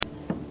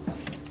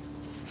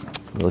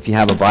Well, if you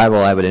have a Bible,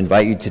 I would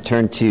invite you to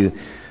turn to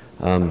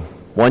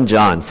 1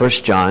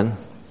 John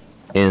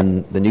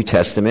in the New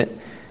Testament.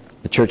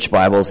 The church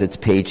Bibles, it's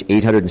page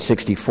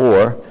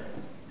 864.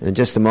 And in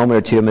just a moment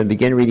or two, I'm going to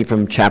begin reading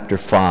from chapter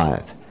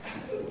 5.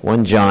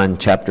 1 John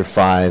chapter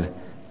 5,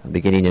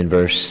 beginning in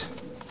verse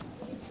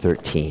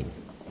 13.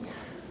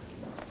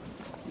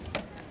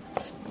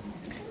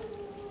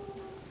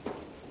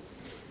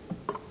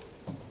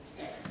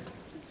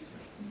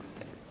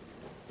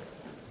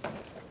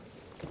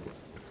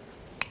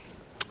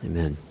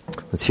 Amen.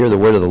 Let's hear the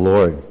word of the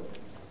Lord.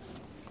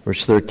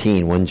 Verse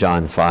 13, 1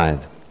 John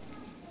 5.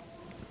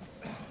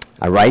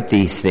 I write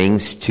these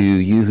things to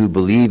you who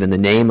believe in the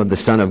name of the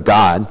Son of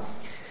God,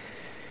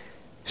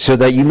 so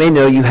that you may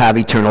know you have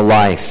eternal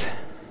life.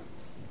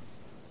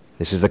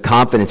 This is the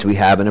confidence we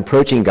have in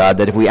approaching God,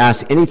 that if we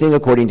ask anything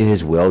according to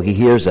his will, he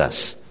hears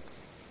us.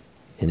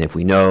 And if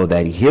we know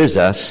that he hears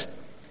us,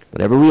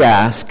 whatever we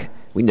ask,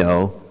 we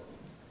know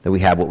that we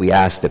have what we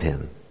asked of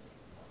him.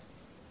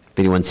 If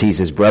anyone sees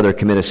his brother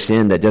commit a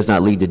sin that does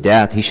not lead to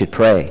death, he should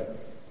pray,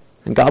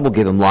 and God will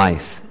give him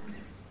life.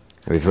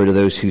 I refer to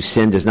those whose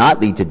sin does not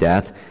lead to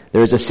death.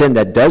 There is a sin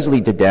that does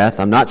lead to death.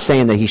 I'm not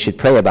saying that he should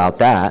pray about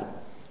that.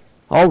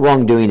 All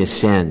wrongdoing is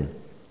sin,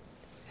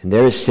 and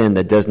there is sin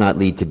that does not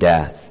lead to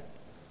death.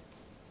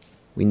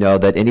 We know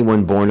that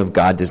anyone born of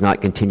God does not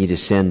continue to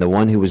sin. The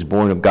one who was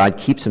born of God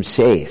keeps him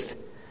safe,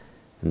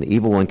 and the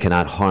evil one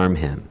cannot harm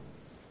him.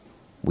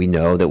 We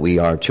know that we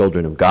are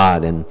children of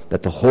God and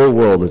that the whole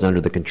world is under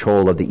the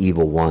control of the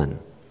evil one.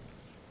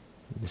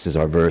 This is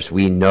our verse.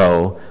 We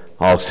know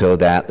also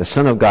that the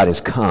Son of God has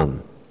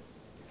come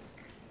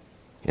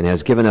and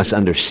has given us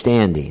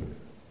understanding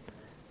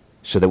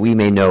so that we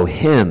may know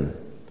him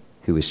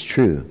who is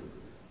true.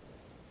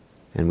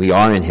 And we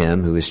are in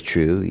him who is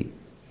true,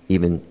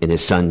 even in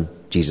his Son,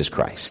 Jesus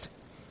Christ.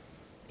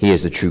 He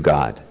is the true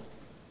God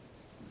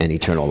and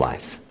eternal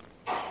life.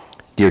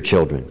 Dear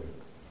children,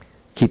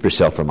 keep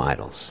yourself from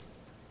idols.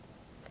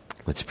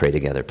 Let's pray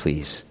together,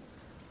 please.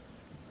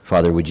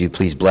 Father, would you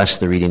please bless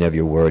the reading of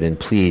your word, and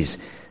please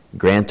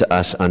grant to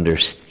us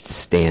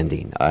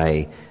understanding.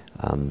 I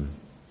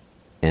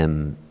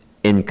am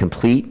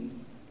incomplete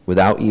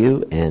without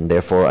you, and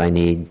therefore I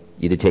need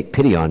you to take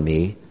pity on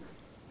me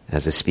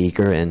as a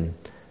speaker and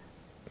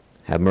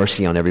have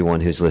mercy on everyone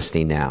who's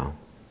listening now.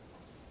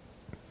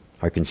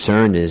 Our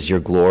concern is your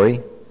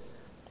glory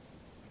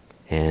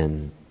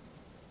and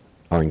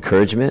our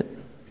encouragement,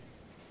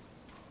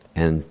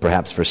 and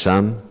perhaps for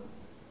some,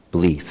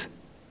 belief.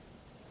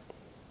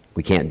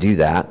 We can't do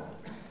that.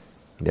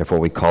 Therefore,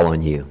 we call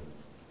on you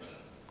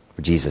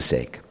for Jesus'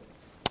 sake.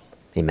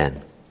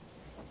 Amen.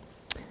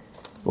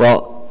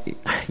 Well,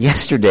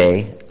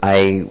 yesterday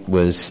I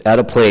was at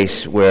a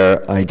place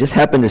where I just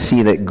happened to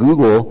see that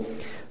Google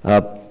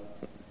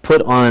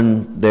put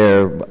on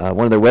their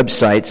one of their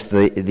websites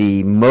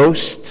the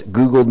most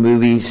Googled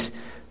movies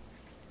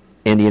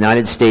in the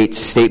United States,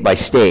 state by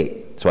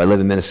state. So I live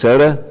in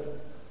Minnesota.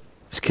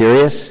 I was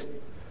curious.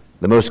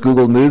 The most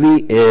Googled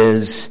movie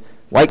is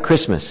White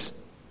Christmas,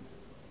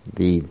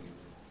 from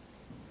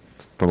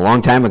a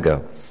long time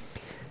ago.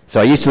 So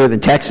I used to live in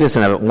Texas,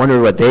 and I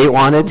wondered what they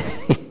wanted.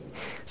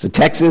 So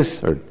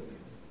Texas,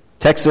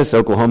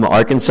 Oklahoma,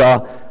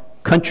 Arkansas,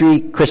 Country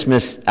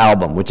Christmas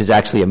Album, which is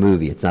actually a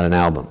movie. It's not an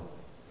album.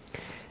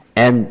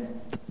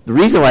 And the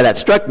reason why that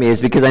struck me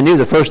is because I knew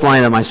the first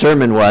line of my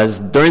sermon was,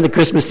 during the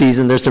Christmas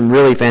season, there's some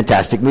really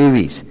fantastic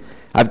movies.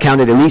 I've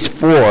counted at least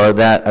 4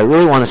 that I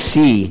really want to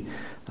see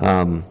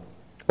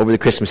over the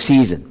Christmas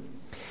season.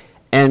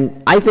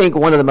 And I think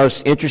one of the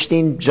most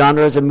interesting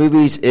genres of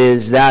movies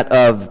is that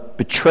of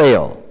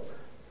betrayal.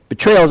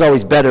 Betrayal is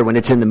always better when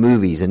it's in the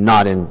movies and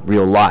not in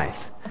real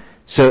life.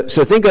 So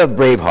think of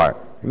Braveheart.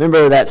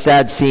 Remember that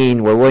sad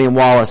scene where William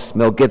Wallace,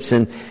 Mel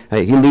Gibson,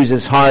 he loses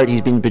his heart.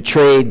 He's been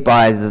betrayed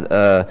by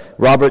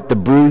Robert the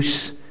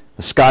Bruce,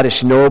 a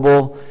Scottish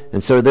noble.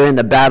 And so they're in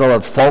the Battle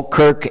of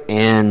Falkirk,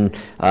 and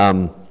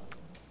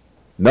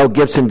Mel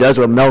Gibson does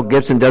what Mel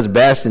Gibson does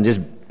best and just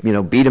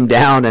beat him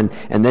down, and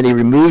then he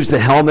removes the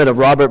helmet of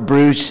Robert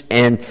Bruce,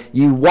 and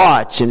you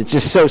watch, and it's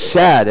just so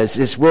sad as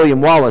this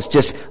William Wallace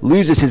just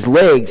loses his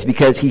legs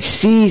because he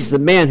sees the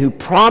man who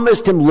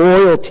promised him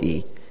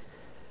loyalty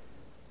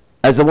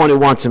as the one who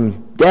wants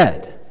him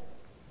dead.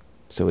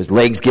 So his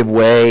legs give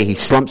way, he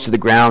slumps to the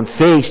ground,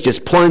 face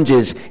just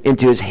plunges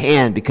into his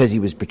hand because he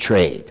was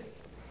betrayed.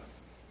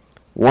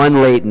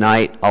 One late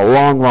night, a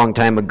long, long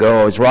time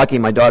ago, I was rocking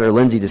my daughter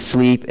Lindsay to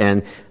sleep,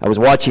 and I was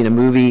watching a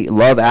movie,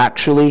 Love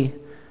Actually.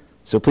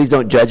 So please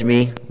don't judge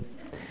me.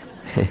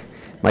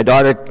 My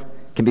daughter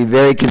can be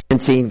very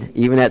convincing,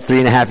 even at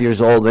 3.5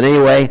 years old. But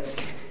anyway,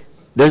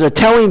 there's a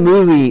telling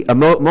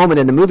moment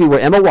in the movie where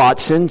Emma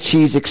Watson,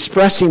 she's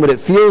expressing what it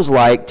feels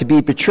like to be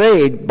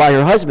betrayed by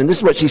her husband. This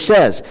is what she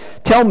says.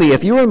 Tell me,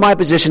 if you were in my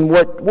position,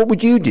 what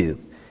would you do?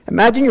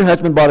 Imagine your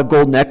husband bought a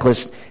gold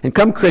necklace and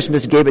come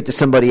Christmas gave it to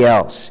somebody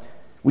else.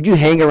 Would you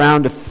hang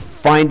around to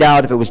find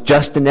out if it was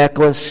just a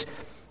necklace,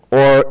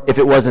 or if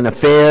it was an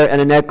affair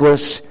and a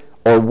necklace,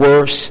 or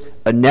worse,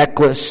 a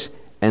necklace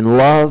and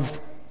love?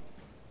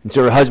 And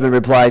so her husband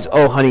replies,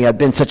 "Oh, honey, I've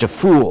been such a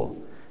fool."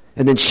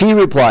 And then she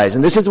replies,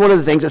 and this is one of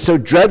the things that's so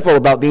dreadful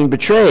about being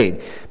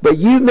betrayed, "But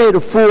you've made a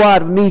fool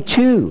out of me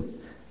too.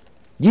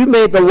 You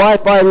made the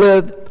life I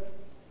live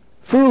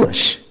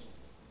foolish."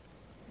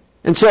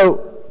 And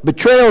so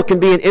betrayal can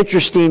be an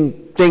interesting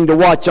thing to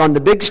watch on the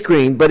big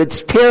screen, but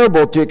it's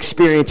terrible to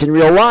experience in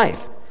real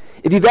life.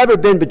 If you've ever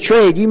been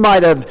betrayed, you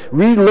might have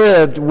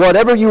relived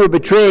whatever you were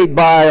betrayed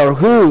by or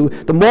who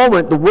the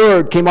moment the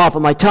word came off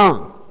of my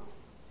tongue.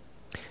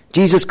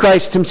 Jesus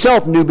Christ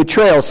himself knew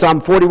betrayal. Psalm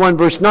 41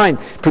 verse 9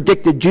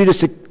 predicted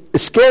Judas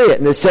Iscariot,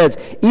 and it says,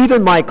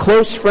 "Even my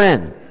close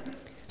friend,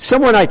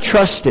 someone I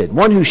trusted,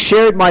 one who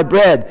shared my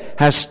bread,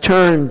 has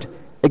turned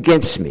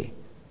against me."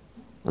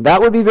 Well,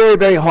 that would be very,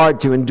 very hard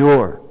to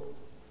endure.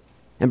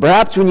 And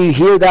perhaps when you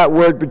hear that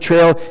word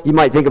betrayal, you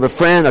might think of a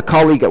friend, a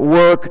colleague at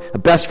work, a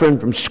best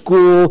friend from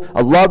school,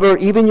 a lover,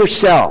 even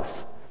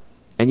yourself.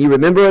 And you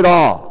remember it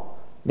all.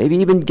 Maybe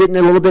even getting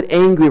a little bit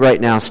angry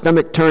right now,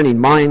 stomach turning,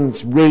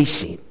 minds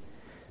racing.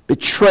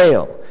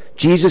 Betrayal.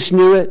 Jesus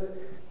knew it.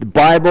 The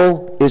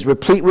Bible is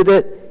replete with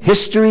it.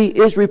 History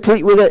is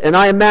replete with it. And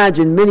I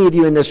imagine many of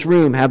you in this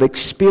room have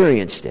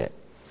experienced it.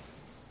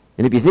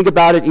 And if you think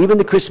about it, even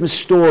the Christmas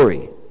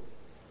story,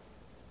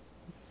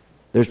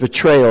 there's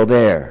betrayal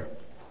there.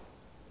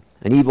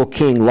 An evil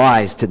king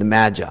lies to the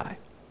Magi.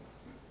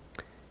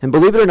 And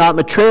believe it or not,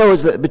 betrayal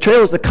is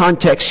the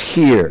context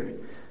here.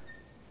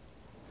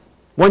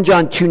 1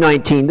 John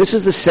 2:19, this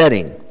is the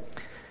setting.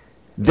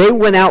 "They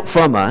went out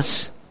from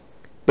us,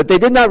 but they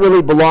did not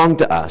really belong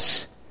to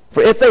us.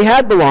 For if they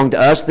had belonged to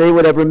us, they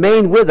would have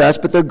remained with us,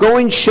 but their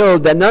going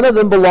showed that none of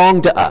them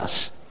belonged to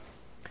us."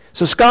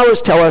 So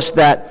scholars tell us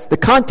that the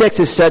context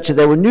is such that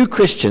there were new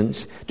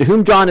Christians to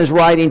whom John is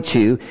writing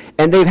to,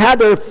 and they've had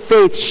their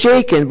faith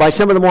shaken by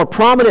some of the more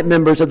prominent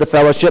members of the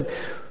fellowship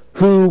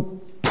who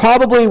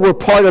probably were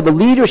part of the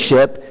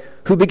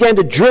leadership who began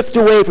to drift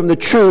away from the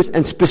truth,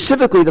 and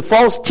specifically the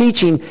false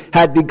teaching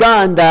had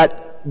begun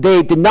that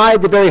they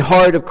denied the very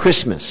heart of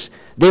Christmas.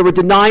 They were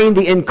denying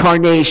the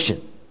incarnation.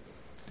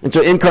 And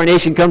so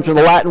incarnation comes from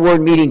the Latin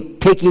word meaning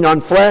taking on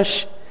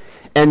flesh.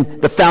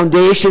 And the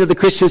foundation of the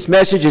Christmas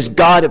message is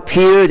God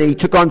appeared and he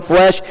took on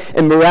flesh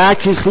and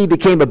miraculously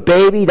became a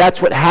baby.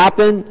 That's what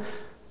happened.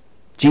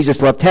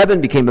 Jesus left heaven,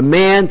 became a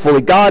man,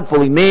 fully God,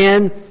 fully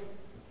man.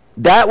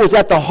 That was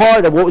at the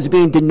heart of what was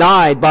being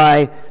denied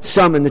by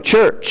some in the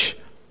church.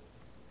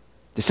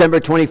 December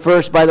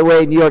 21st, by the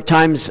way, New York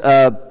Times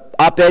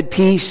op-ed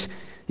piece.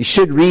 You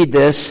should read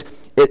this.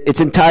 It's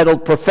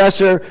entitled,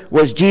 "Professor,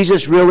 Was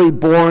Jesus Really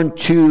Born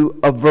to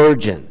a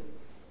Virgin?"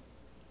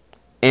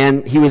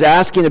 And he was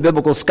asking a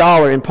biblical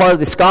scholar, and part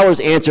of the scholar's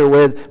answer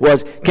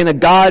was, "Can a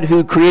God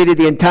who created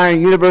the entire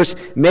universe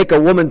make a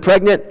woman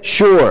pregnant?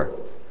 Sure.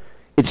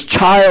 It's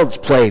child's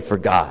play for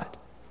God."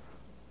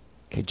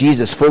 Okay,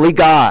 Jesus, fully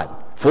God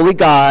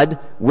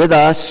with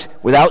us,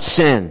 without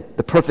sin,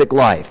 the perfect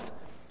life.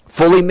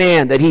 Fully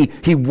man, that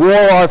he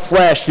wore our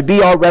flesh to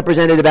be our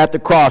representative at the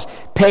cross,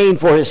 paying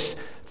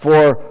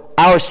for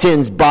our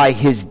sins by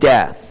his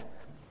death.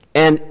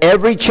 And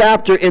every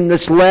chapter in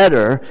this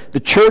letter, the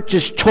church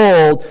is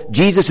told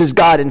Jesus is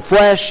God in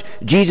flesh,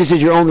 Jesus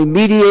is your only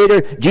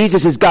mediator,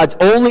 Jesus is God's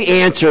only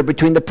answer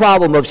between the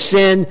problem of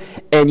sin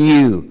and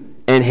you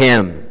and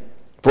him.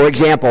 For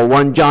example,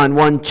 1 John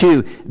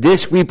 1:2,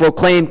 "This we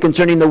proclaim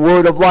concerning the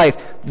word of life.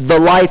 The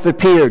life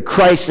appeared,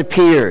 Christ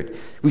appeared.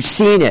 We've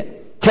seen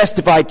it,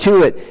 testified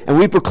to it, and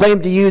we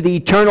proclaim to you the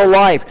eternal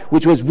life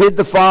which was with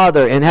the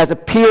Father and has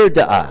appeared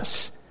to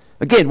us."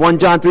 Again, 1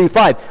 John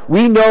 3:5,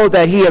 "We know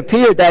that he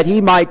appeared that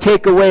he might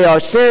take away our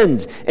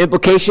sins."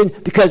 Implication,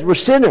 because we're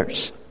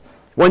sinners.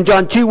 1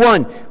 John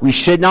 2:1, "We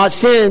should not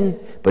sin,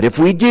 but if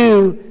we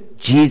do,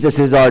 Jesus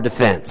is our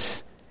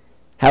defense."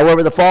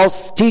 However, the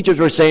false teachers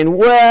were saying,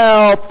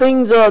 well,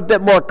 things are a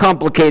bit more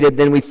complicated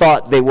than we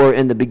thought they were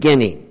in the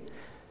beginning.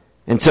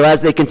 And so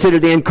as they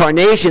considered the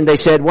incarnation, they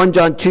said, 1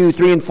 John 2,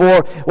 3, and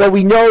 4, well,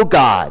 we know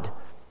God,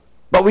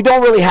 but we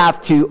don't really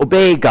have to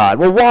obey God.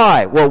 Well,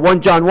 why? Well, 1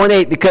 John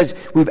 1:8, because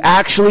we've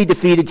actually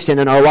defeated sin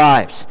in our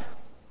lives.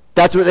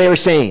 That's what they were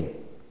saying.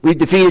 We've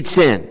defeated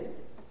sin.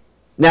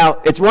 Now,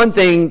 it's one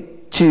thing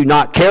to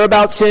not care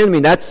about sin. I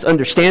mean, that's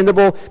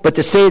understandable. But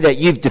to say that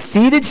you've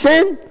defeated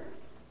sin?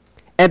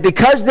 And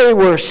because they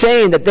were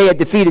saying that they had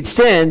defeated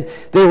sin,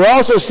 they were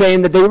also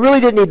saying that they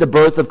really didn't need the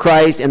birth of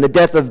Christ and the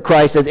death of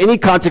Christ as any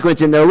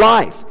consequence in their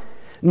life.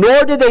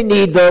 Nor did they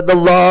need the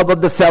love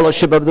of the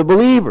fellowship of the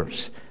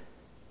believers.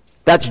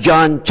 That's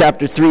John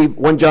chapter 3,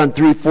 1 John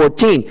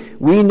 3:14.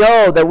 We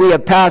know that we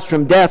have passed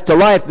from death to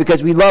life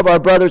because we love our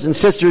brothers and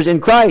sisters in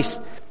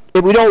Christ.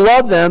 If we don't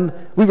love them,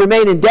 we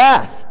remain in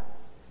death.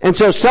 And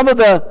so some of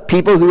the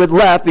people who had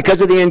left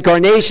because of the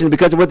incarnation,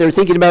 because of what they were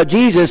thinking about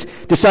Jesus,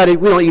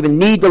 decided we don't even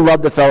need to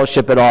love the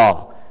fellowship at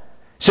all.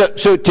 So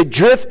to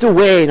drift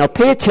away, now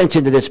pay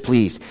attention to this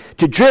please,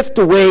 to drift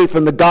away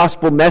from the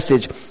gospel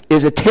message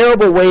is a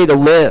terrible way to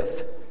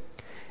live.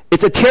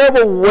 It's a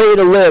terrible way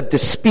to live, to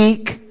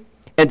speak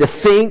and to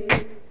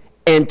think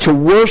and to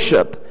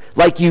worship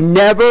like you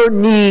never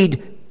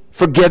need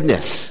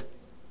forgiveness.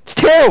 It's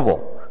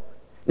terrible.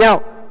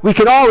 Now, we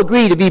can all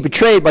agree to be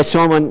betrayed by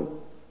someone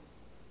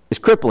is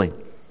crippling.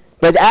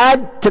 But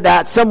add to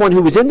that someone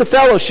who was in the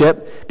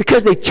fellowship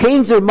because they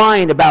changed their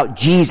mind about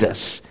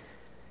Jesus.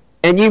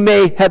 And you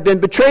may have been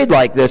betrayed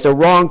like this, a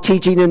wrong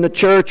teaching in the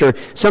church or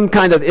some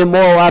kind of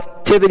immoral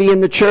activity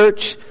in the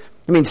church.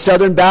 I mean,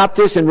 Southern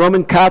Baptists and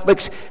Roman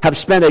Catholics have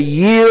spent a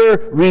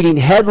year reading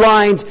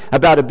headlines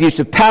about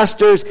abusive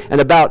pastors and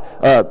about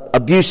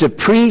abusive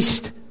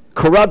priests,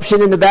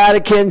 corruption in the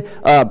Vatican,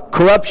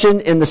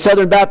 corruption in the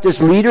Southern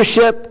Baptist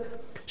leadership.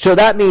 So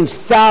that means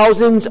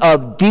thousands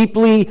of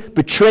deeply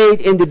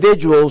betrayed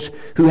individuals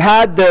who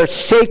had their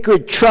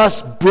sacred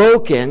trust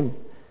broken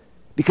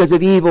because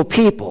of evil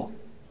people.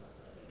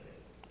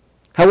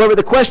 However,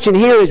 the question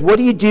here is, what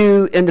do you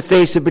do in the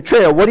face of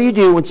betrayal? What do you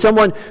do when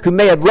someone who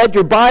may have led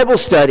your Bible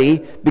study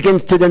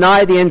begins to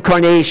deny the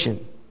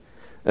incarnation,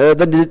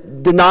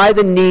 deny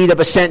the need of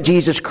a sent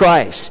Jesus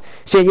Christ,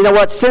 saying, you know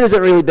what, sin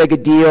isn't really big a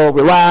deal,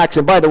 relax,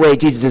 and by the way,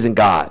 Jesus isn't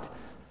God?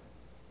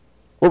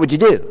 What would you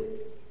do?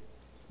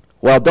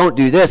 Well, don't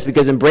do this,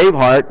 because in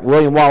Braveheart,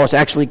 William Wallace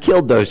actually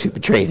killed those who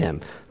betrayed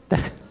him.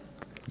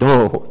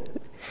 No.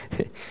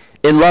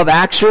 In Love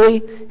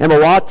Actually, Emma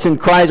Watson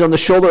cries on the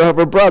shoulder of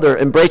her brother,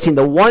 embracing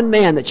the one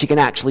man that she can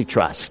actually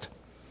trust.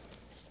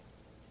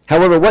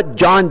 However, what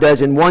John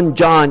does in 1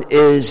 John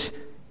is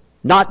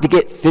not to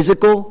get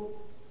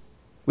physical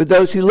with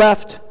those who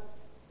left.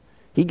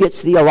 He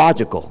gets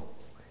theological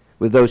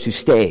with those who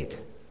stayed.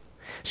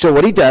 So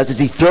what he does is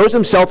he throws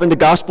himself into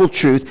gospel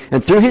truth,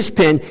 and through his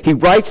pen, he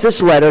writes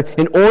this letter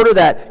in order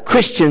that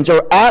Christians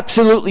are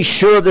absolutely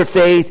sure of their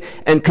faith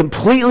and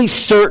completely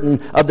certain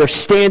of their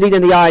standing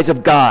in the eyes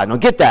of God. Now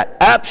get that.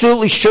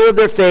 Absolutely sure of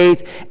their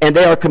faith, and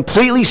they are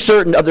completely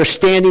certain of their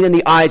standing in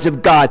the eyes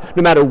of God.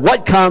 No matter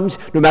what comes,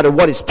 no matter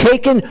what is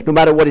taken, no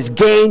matter what is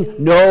gained,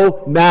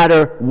 no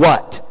matter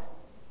what.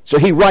 So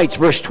he writes,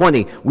 verse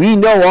 20, we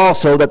know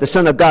also that the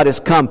Son of God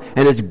has come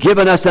and has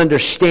given us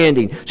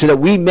understanding so that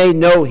we may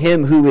know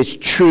him who is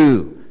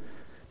true.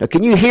 Now,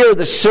 can you hear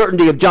the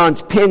certainty of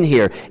John's pen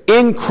here?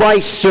 In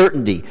Christ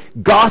certainty,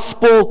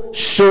 gospel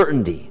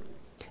certainty.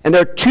 And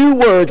there are two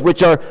words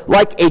which are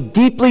like a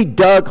deeply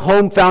dug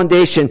home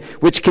foundation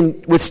which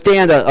can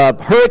withstand a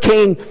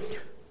hurricane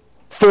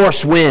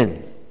force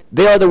wind.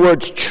 They are the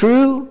words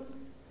true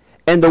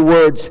and the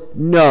words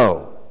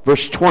know.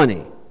 Verse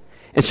 20.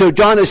 And so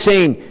John is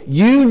saying,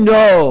 you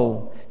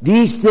know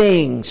these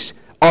things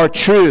are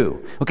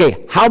true.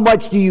 Okay, how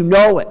much do you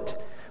know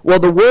it? Well,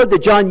 the word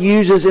that John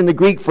uses in the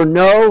Greek for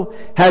know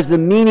has the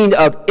meaning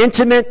of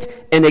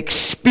intimate and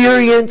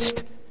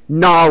experienced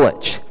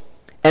knowledge.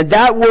 And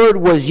that word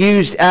was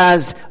used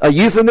as a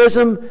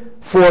euphemism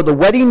for the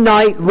wedding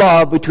night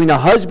love between a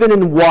husband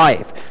and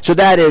wife. So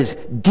that is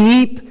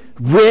deep,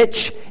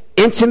 rich,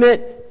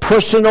 intimate,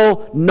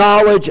 personal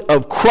knowledge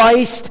of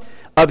Christ,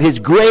 of his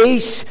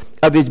grace,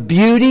 of his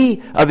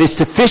beauty, of his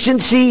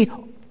sufficiency,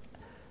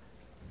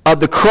 of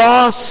the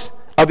cross,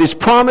 of his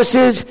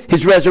promises,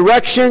 his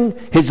resurrection,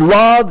 his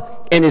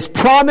love, and his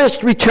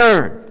promised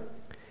return.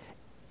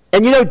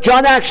 And you know,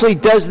 John actually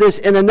does this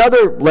in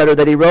another letter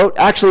that he wrote.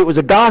 Actually, it was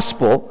a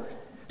gospel,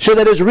 so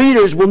that his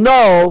readers will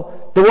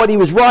know that what he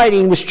was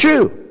writing was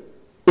true.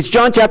 It's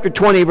John chapter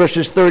 20,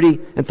 verses 30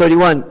 and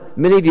 31.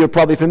 Many of you are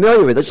probably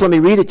familiar with it. So let me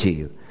read it to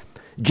you.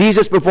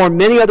 Jesus performed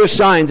many other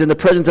signs in the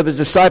presence of his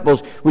disciples,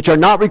 which are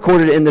not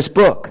recorded in this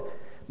book.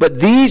 But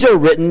these are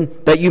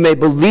written that you may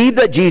believe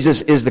that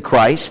Jesus is the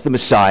Christ, the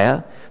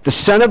Messiah, the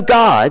Son of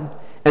God,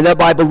 and that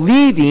by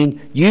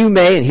believing you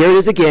may, and here it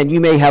is again, you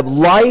may have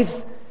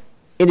life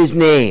in his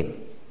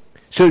name.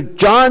 So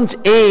John's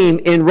aim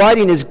in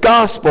writing his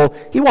gospel,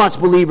 he wants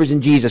believers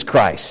in Jesus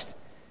Christ.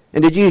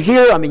 And did you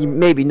hear, I mean,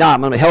 maybe not,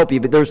 I'm going to help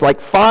you, but there's like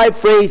 5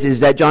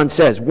 phrases that John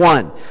says.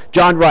 1,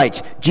 John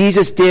writes,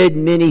 Jesus did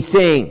many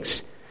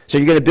things. So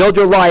you're going to build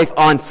your life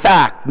on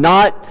fact,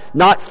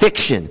 not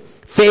fiction.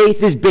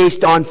 Faith is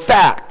based on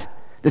fact.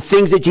 The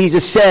things that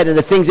Jesus said and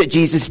the things that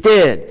Jesus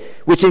did,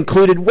 which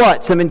included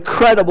what? Some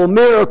incredible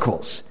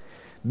miracles.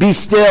 Be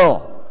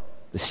still.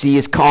 The sea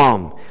is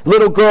calm.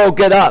 Little girl,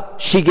 get up.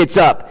 She gets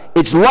up.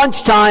 It's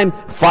lunchtime,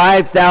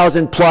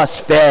 5,000 plus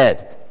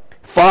fed.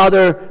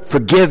 Father,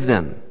 forgive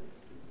them.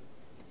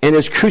 And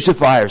as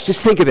crucifiers,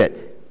 just think of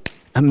it,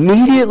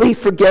 immediately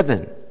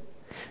forgiven.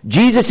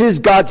 Jesus is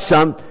God's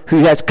Son who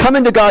has come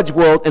into God's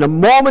world in a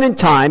moment in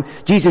time.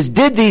 Jesus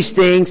did these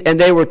things, and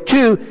they were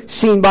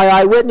seen by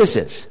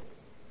eyewitnesses.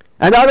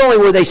 And not only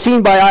were they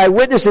seen by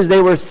eyewitnesses,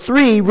 they were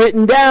 3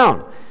 written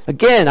down.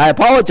 Again, I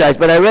apologize,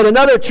 but I read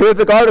another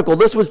terrific article.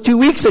 This was 2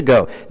 weeks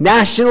ago.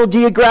 National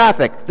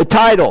Geographic, the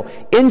title,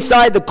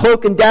 Inside the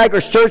Cloak and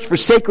Dagger Search for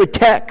Sacred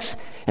Texts.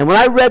 And when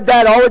I read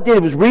that, all it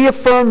did was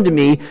reaffirm to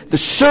me the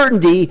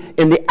certainty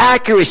and the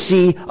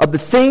accuracy of the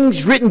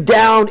things written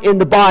down in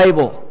the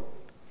Bible.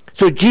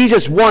 So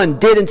Jesus, 1,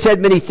 did and said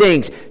many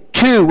things.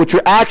 2, which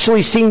were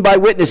actually seen by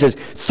witnesses.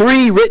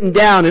 3, written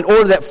down in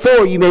order that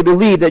 4, you may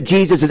believe that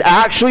Jesus is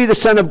actually the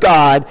Son of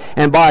God.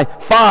 And by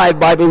 5,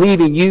 by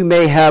believing, you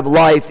may have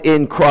life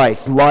in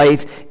Christ,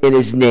 life in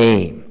his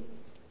name.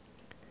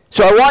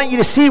 So I want you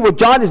to see where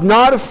John is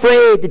not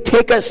afraid to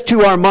take us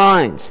to our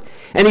minds.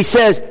 And he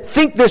says,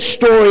 think this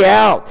story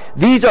out.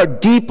 These are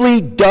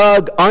deeply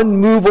dug,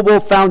 unmovable,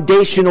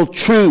 foundational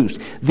truths.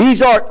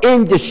 These are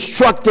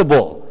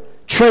indestructible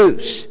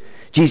truths.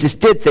 Jesus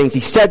did things.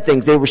 He said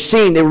things. They were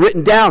seen. They were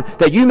written down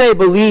that you may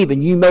believe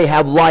and you may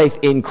have life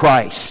in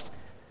Christ.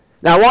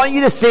 Now, I want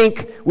you to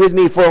think with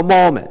me for a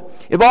moment.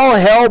 If all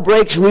hell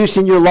breaks loose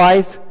in your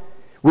life,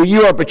 where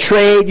you are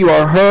betrayed, you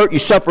are hurt, you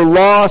suffer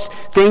loss,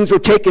 things are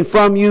taken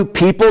from you,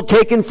 people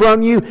taken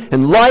from you,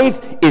 and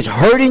life is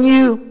hurting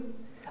you,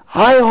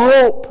 I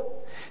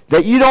hope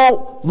that you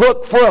don't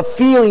look for a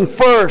feeling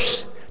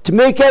first to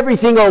make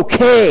everything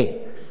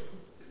okay.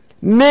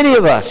 Many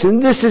of us,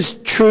 and this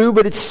is true,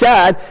 but it's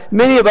sad,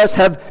 many of us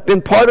have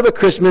been part of a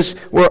Christmas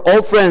where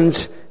old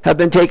friends have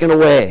been taken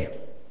away.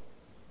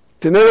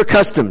 Familiar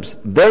customs,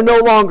 they're no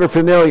longer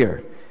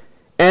familiar.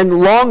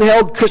 And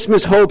long-held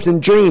Christmas hopes and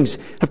dreams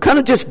have kind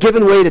of just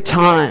given way to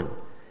time.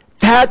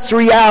 That's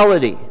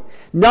reality.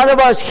 None of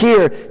us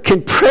here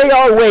can pray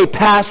our way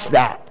past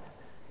that.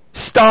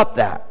 Stop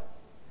that.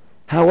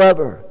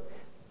 However,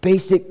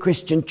 basic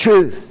Christian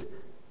truth,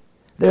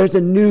 there's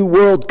a new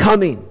world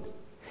coming.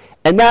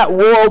 And that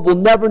world will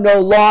never know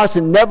loss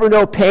and never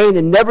know pain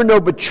and never know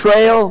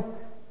betrayal.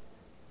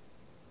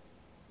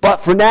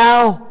 But for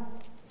now,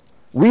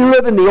 we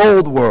live in the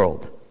old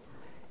world.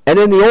 And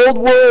in the old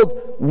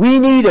world, we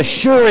need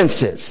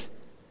assurances.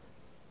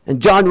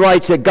 And John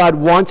writes that God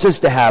wants us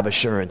to have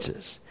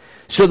assurances.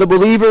 So the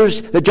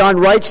believers that John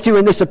writes to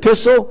in this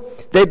epistle,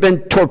 they've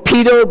been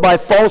torpedoed by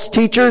false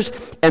teachers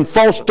and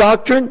false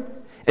doctrine.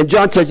 And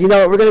John says, you know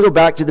what, we're going to go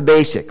back to the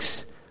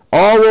basics.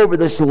 All over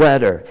this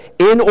letter,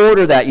 in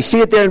order that, you see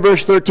it there in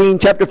verse 13,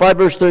 chapter 5,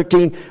 verse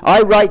 13,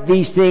 I write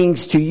these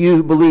things to you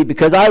who believe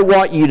because I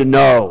want you to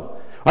know.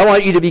 I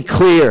want you to be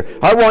clear.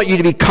 I want you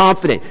to be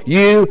confident.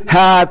 You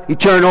have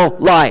eternal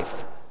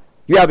life.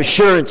 You have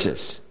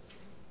assurances.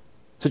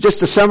 So just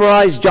to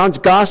summarize, John's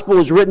gospel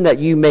is written that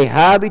you may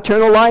have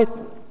eternal life.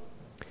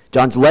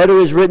 John's letter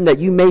is written that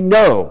you may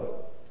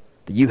know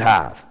that you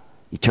have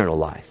eternal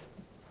life.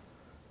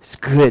 It's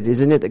good,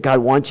 isn't it, that God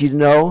wants you to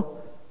know?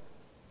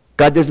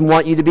 God doesn't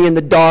want you to be in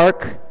the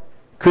dark.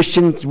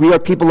 Christians, we are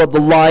people of the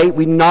light.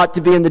 We're not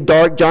to be in the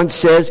dark. John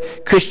says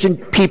Christian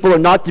people are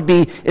not to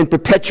be in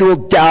perpetual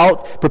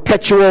doubt,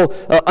 perpetual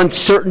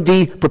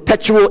uncertainty,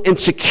 perpetual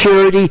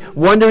insecurity,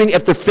 wondering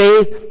if their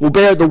faith will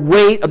bear the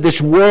weight of this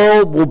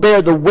world, will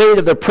bear the weight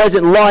of their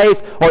present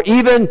life, or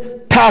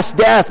even past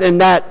death in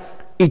that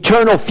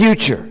eternal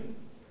future.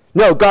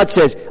 No, God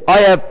says, I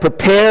have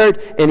prepared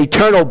an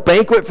eternal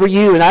banquet for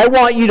you, and I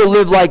want you to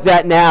live like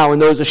that now in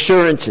those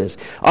assurances.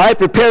 I have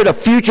prepared a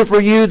future for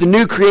you, the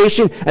new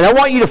creation, and I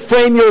want you to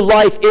frame your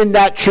life in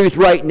that truth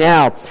right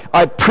now.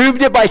 I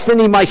proved it by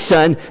sending my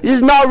son. This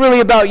is not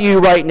really about you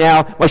right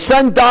now. My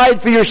son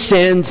died for your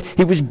sins.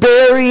 He was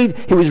buried.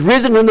 He was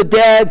risen from the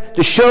dead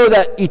to show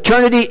that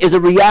eternity is a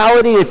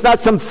reality. It's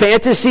not some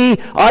fantasy.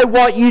 I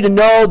want you to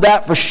know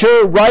that for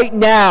sure right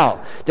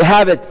now, to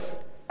have it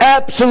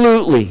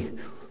absolutely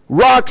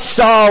rock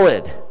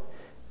solid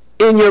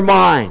in your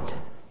mind. I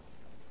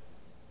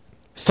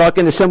was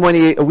talking to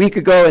somebody a week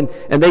ago,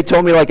 and they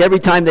told me, like, every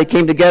time they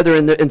came together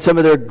in some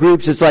of their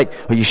groups, it's like,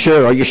 are you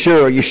sure? Are you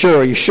sure? Are you sure?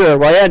 Are you sure?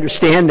 Well, I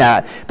understand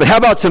that. But how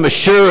about some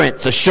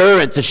assurance?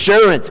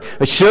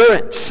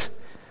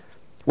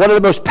 One of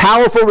the most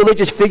powerful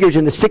religious figures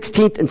in the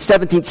 16th and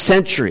 17th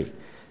century,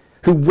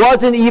 who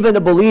wasn't even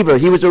a believer.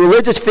 He was a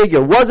religious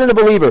figure, wasn't a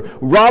believer.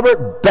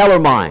 Robert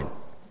Bellarmine.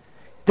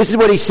 This is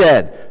what he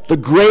said. The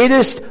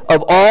greatest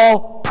of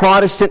all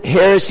Protestant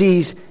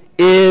heresies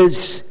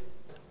is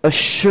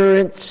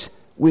assurance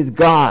with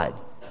God.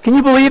 Can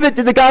you believe it?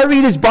 Did the guy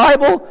read his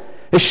Bible?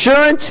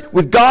 Assurance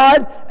with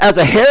God as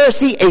a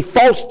heresy, a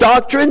false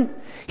doctrine?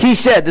 He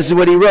said, this is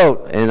what he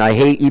wrote, and I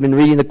hate even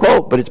reading the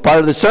quote, but it's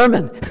part of the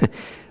sermon.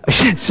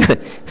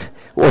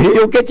 Well,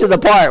 you'll get to the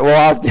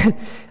part.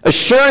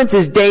 Assurance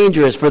is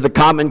dangerous for the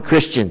common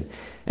Christian.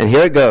 And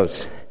here it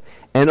goes.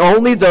 And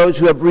only those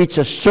who have reached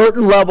a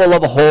certain level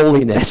of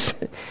holiness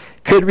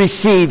could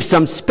receive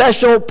some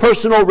special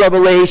personal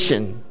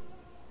revelation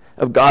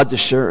of God's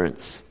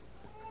assurance.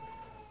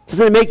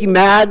 Doesn't it make you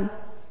mad? And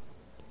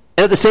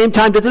at the same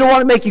time, doesn't it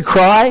want to make you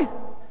cry?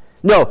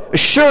 No,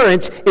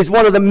 assurance is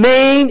one of the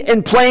main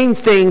and plain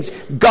things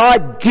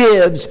God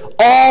gives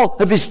all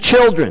of his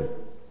children.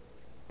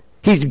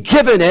 He's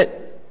given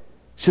it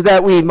so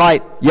that we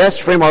might, yes,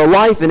 frame our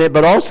life in it,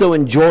 but also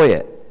enjoy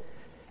it.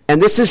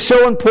 And this is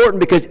so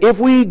important because if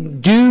we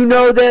do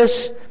know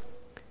this,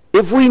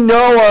 if we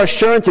know our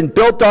assurance and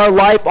built our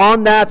life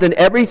on that, then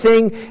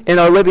everything in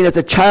our living as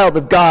a child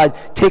of God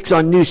takes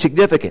on new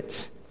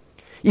significance.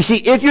 You see,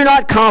 if you're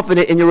not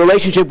confident in your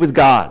relationship with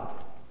God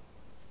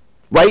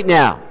right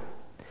now,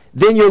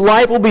 then your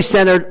life will be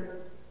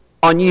centered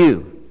on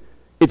you.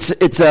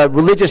 It's a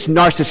religious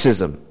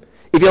narcissism.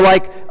 If you're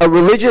like a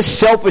religious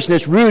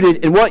selfishness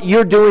rooted in what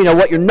you're doing or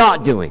what you're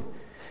not doing.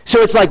 So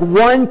it's like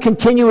one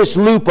continuous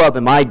loop of,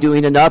 am I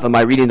doing enough? Am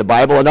I reading the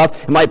Bible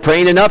enough? Am I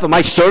praying enough? Am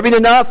I serving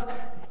enough?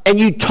 and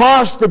you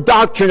toss the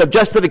doctrine of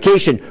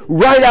justification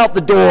right out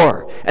the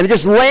door, and it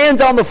just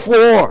lands on the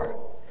floor.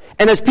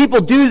 And as people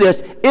do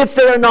this, if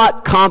they're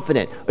not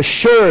confident,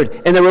 assured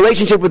in their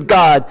relationship with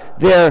God,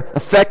 their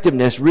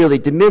effectiveness really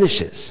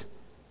diminishes.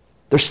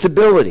 Their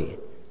stability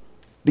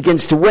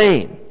begins to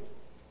wane.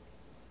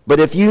 But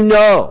if you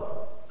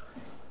know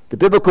the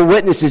biblical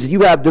witness is that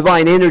you have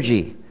divine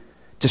energy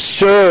to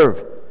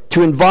serve,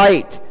 to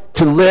invite,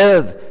 to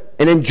live,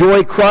 and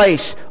enjoy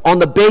Christ on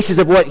the basis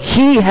of what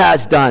He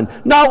has done,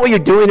 not what you're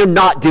doing or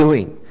not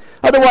doing.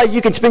 Otherwise,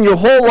 you can spend your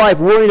whole life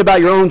worrying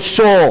about your own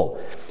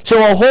soul. So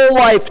a whole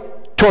life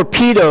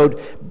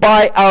torpedoed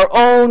by our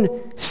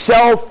own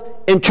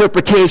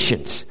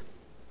self-interpretations.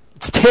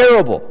 It's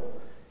terrible.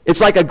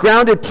 It's like a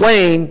grounded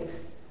plane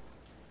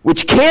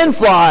which can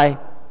fly,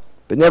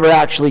 but never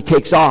actually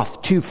takes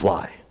off to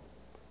fly.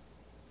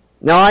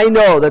 Now, I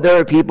know that there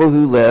are people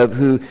who live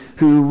who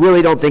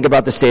really don't think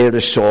about the state of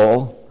their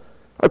soul,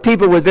 or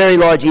people with very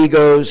large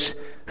egos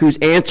whose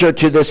answer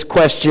to this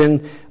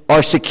question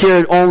are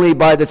secured only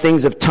by the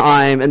things of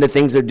time and the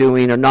things they're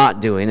doing or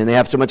not doing, and they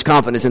have so much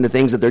confidence in the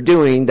things that they're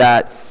doing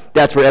that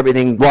that's where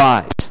everything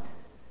lies.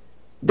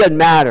 Doesn't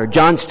matter.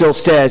 John still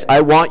says,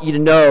 I want you to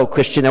know,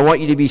 Christian, I want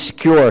you to be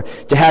secure,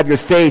 to have your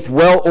faith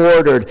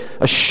well-ordered,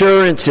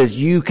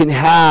 assurances you can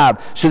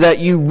have so that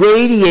you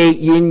radiate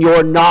in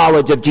your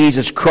knowledge of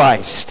Jesus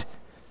Christ.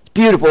 It's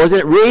beautiful, isn't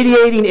it?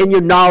 Radiating in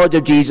your knowledge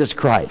of Jesus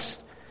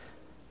Christ.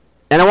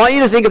 And I want you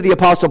to think of the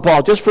Apostle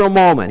Paul just for a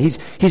moment.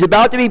 He's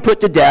about to be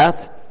put to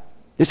death.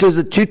 This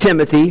is 2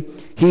 Timothy.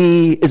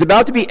 He is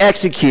about to be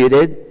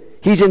executed.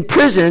 He's in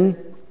prison.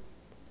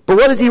 But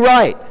what does he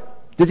write?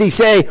 Does he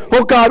say,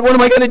 oh God, what am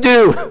I going to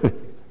do?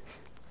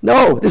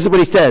 No, this is what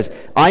he says.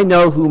 I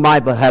know whom I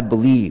have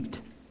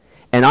believed,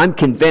 and I'm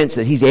convinced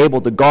that he's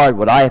able to guard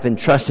what I have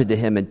entrusted to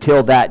him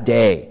until that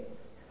day.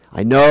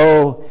 I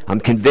know, I'm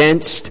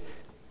convinced,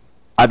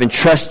 I've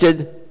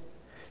entrusted.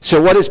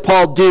 So what does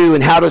Paul do,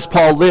 and how does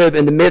Paul live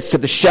in the midst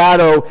of the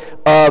shadow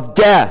of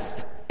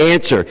death?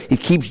 Answer, he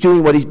keeps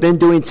doing what he's been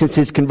doing since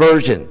his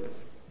conversion.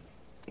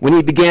 When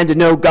he began to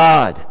know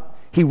God,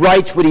 he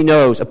writes what he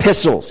knows,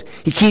 epistles.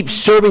 He keeps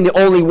serving the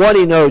only one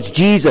he knows,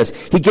 Jesus.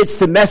 He gets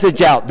the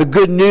message out, the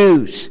good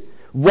news.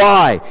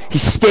 Why?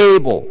 He's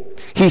stable.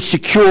 He's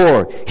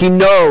secure. He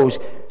knows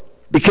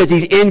because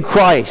he's in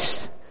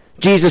Christ.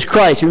 Jesus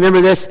Christ,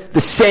 remember this? The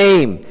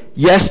same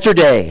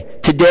yesterday,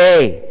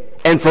 today,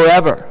 and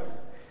forever.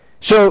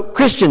 So,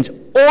 Christians,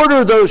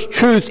 order those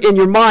truths in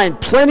your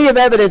mind. Plenty of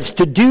evidence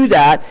to do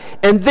that.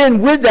 And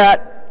then with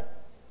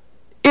that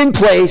in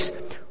place,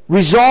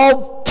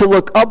 resolve to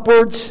look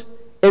upwards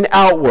and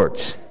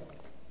outwards.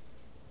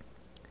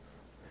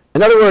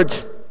 In other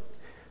words,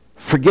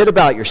 forget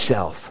about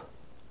yourself.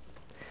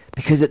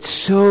 Because it's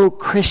so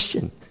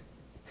Christian.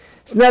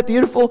 Isn't that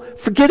beautiful?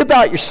 Forget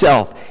about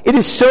yourself. It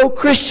is so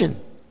Christian.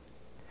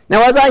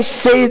 Now, as I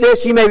say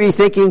this, you may be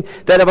thinking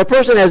that if a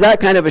person has that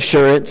kind of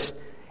assurance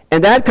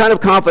and that kind of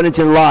confidence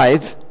in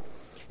life,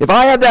 if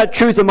I have that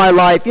truth in my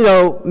life,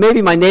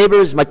 maybe my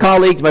neighbors, my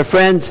colleagues, my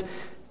friends,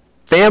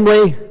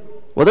 family,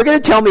 well, they're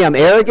going to tell me I'm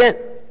arrogant,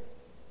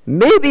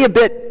 maybe a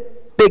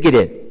bit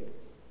bigoted.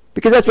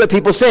 Because that's what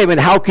people say. I mean,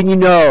 how can you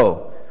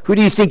know? Who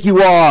do you think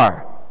you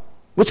are?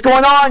 What's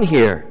going on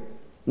here?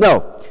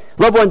 No.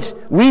 Loved ones,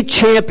 we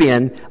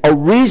champion a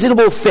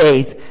reasonable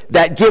faith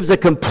that gives a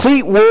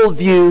complete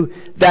worldview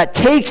that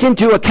takes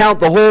into account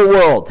the whole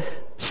world.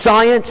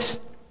 Science,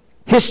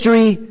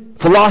 history,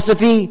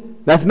 philosophy,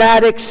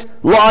 mathematics,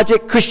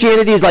 logic,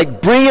 Christianity is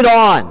like, bring it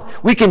on.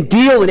 We can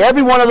deal in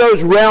every one of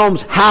those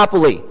realms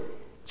happily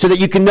so that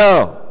you can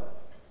know.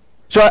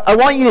 So I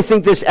want you to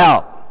think this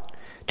out.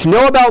 To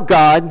know about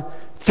God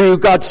through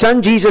God's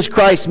Son Jesus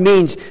Christ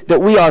means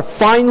that we are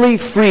finally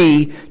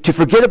free to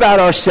forget about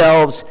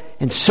ourselves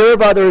and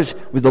serve others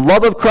with the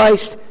love of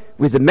Christ,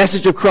 with the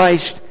message of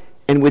Christ,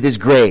 and with His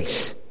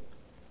grace.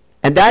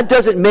 And that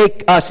doesn't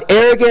make us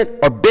arrogant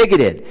or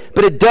bigoted,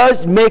 but it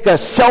does make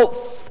us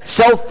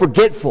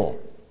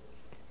self-forgetful.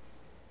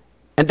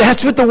 And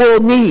that's what the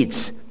world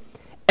needs,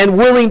 and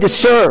willing to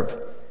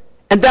serve.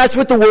 And that's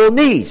what the world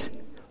needs.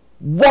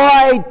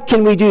 Why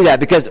can we do that?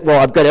 Because,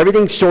 I've got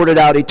everything sorted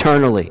out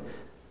eternally.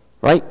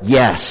 Right?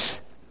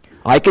 Yes.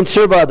 I can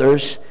serve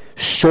others,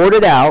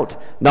 sorted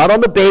out, not on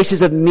the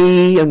basis of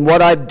me and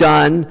what I've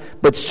done,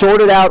 but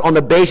sorted out on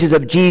the basis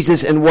of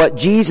Jesus and what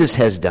Jesus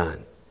has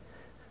done.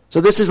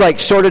 So this is like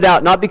sorted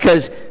out, not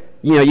because,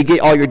 you get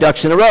all your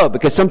ducks in a row,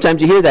 because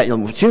sometimes you hear that.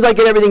 As soon as I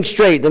get everything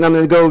straight, then I'm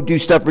going to go do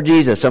stuff for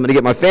Jesus. So I'm going to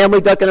get my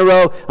family duck in a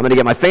row. I'm going to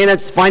get my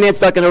finance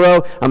duck in a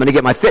row. I'm going to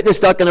get my fitness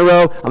duck in a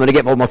row. I'm going to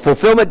get my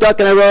fulfillment duck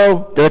in a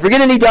row. Did I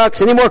forget any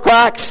ducks? Any more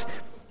quacks?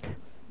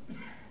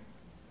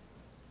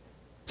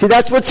 See,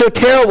 that's what's so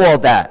terrible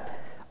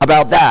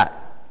about that.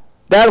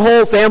 That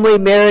whole family,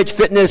 marriage,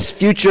 fitness,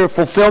 future,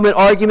 fulfillment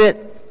argument.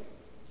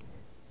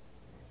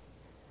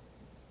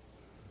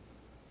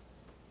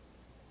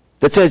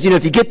 That says,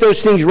 if you get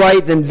those things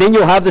right, then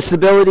you'll have the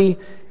stability,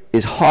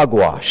 is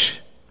hogwash.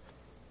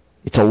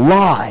 It's a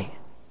lie.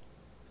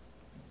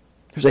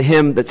 There's a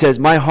hymn that says,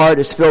 my heart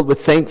is filled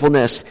with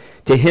thankfulness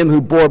to him who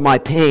bore my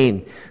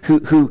pain,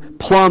 who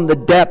plumbed the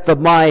depth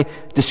of my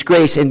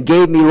disgrace and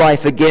gave me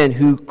life again,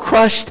 who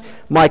crushed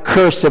my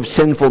curse of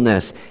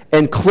sinfulness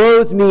and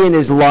clothed me in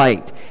his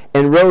light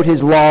and wrote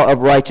his law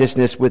of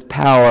righteousness with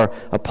power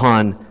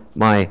upon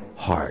my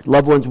heart.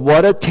 Loved ones,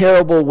 what a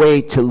terrible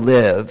way to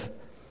live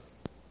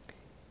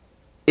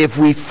if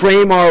we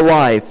frame our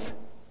life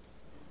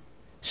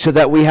so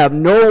that we have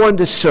no one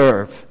to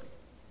serve,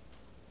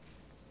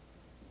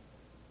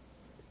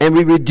 and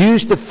we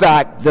reduce the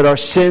fact that our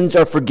sins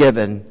are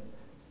forgiven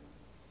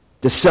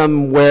to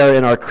somewhere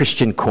in our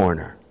Christian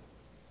corner.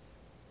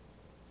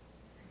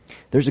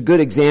 There's a good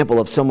example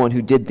of someone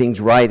who did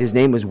things right. His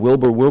name was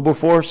Wilbur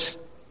Wilberforce.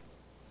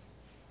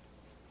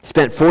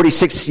 Spent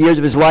 46 years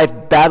of his life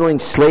battling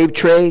slave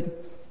trade,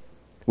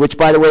 which,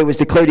 by the way, was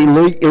declared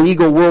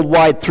illegal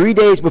worldwide 3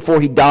 days before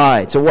he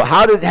died. So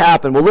how did it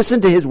happen? Well, listen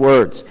to his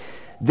words.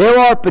 There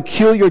are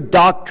peculiar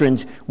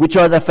doctrines which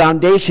are the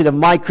foundation of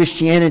my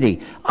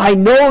Christianity. I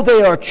know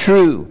they are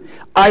true.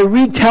 I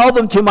retell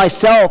them to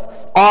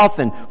myself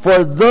often,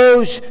 for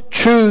those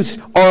truths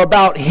are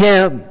about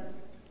him.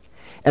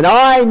 And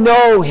I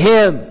know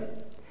him.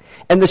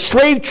 And the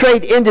slave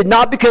trade ended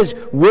not because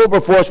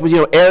Wilberforce was,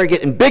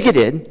 arrogant and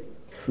bigoted.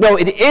 No,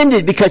 it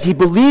ended because he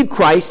believed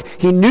Christ,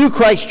 he knew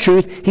Christ's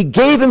truth, he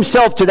gave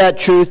himself to that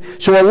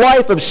truth, so a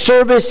life of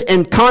service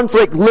and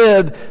conflict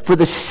lived for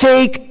the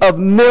sake of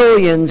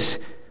millions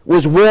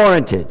was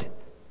warranted.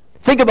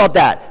 Think about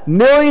that.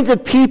 Millions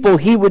of people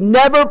he would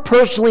never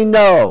personally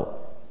know.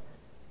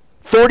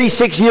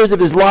 46 years of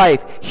his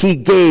life he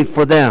gave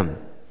for them.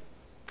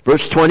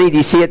 Verse 20, do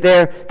you see it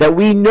there? That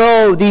we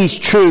know these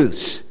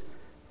truths.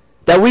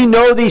 That we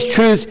know these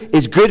truths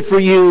is good for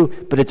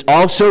you, but it's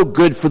also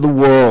good for the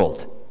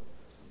world.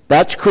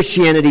 That's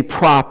Christianity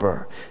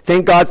proper.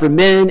 Thank God for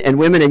men and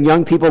women and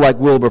young people like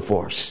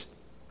Wilberforce.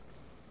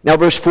 Now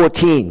verse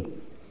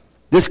 14.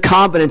 This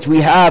confidence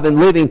we have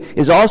in living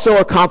is also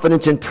a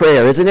confidence in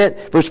prayer, isn't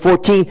it? Verse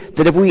 14,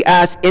 that if we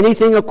ask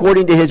anything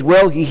according to his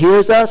will, he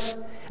hears us.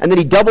 And then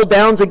he double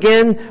downs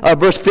again,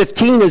 verse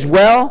 15 as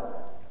well.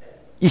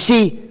 You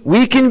see,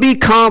 we can be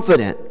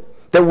confident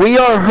that we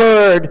are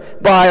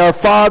heard by our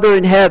Father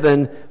in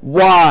heaven.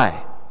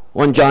 Why?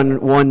 1 John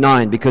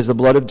 1:9, because the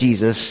blood of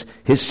Jesus,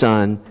 his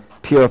Son,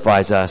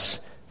 purifies us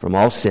from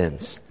all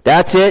sins.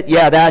 That's it?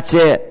 Yeah, that's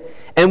it.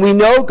 And we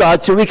know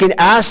God, so we can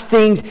ask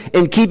things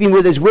in keeping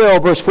with his will,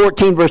 verse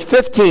 14, verse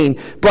 15.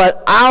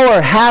 But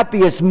our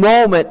happiest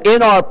moment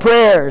in our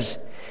prayers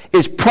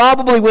is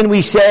probably when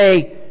we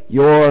say,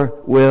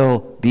 your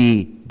will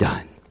be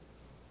done.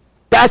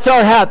 That's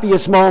our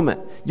happiest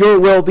moment. Your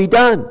will be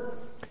done.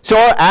 So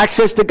our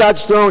access to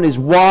God's throne is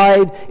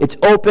wide, it's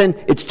open,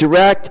 it's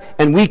direct,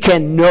 and we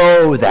can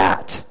know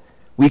that.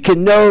 We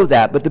can know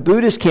that, but the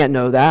Buddhists can't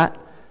know that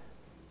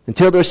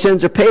until their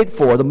sins are paid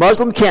for. The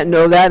Muslim can't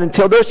know that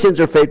until their sins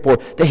are paid for.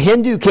 The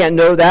Hindu can't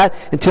know that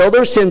until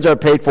their sins are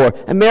paid for.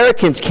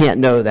 Americans can't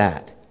know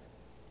that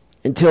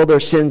until their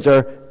sins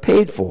are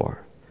paid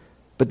for.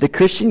 But the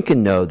Christian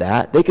can know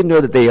that. They can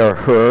know that they are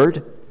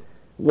heard.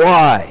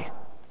 Why?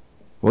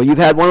 Well, you've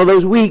had one of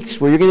those weeks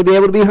where you're going to be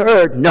able to be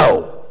heard.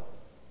 No.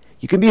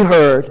 You can be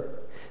heard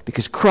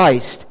because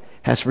Christ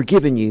has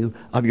forgiven you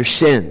of your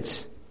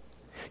sins.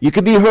 You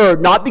can be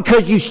heard not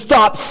because you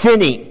stopped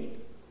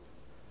sinning,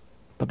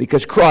 but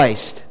because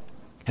Christ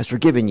has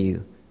forgiven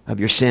you of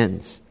your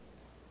sins.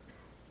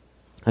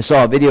 I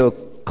saw a video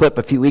clip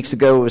a few weeks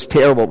ago. It was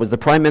terrible. It was the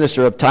Prime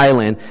Minister of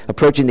Thailand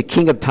approaching the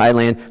King of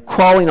Thailand,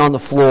 crawling on the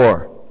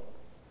floor.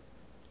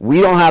 We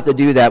don't have to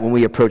do that when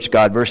we approach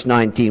God. Verse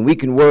 19, we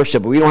can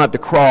worship, but we don't have to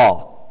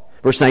crawl.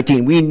 Verse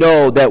 19, we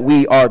know that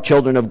we are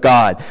children of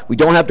God. We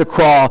don't have to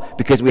crawl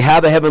because we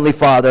have a heavenly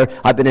Father.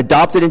 I've been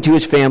adopted into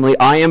his family.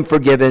 I am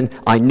forgiven.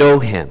 I know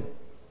him.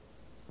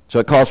 So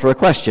it calls for a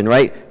question,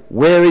 right?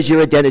 Where is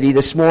your identity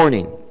this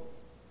morning?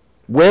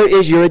 Where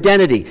is your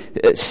identity?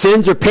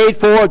 Sins are paid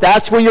for.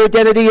 That's where your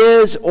identity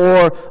is,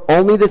 or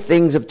only the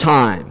things of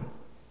time?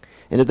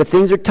 And if the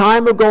things of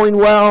time are going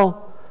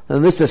well,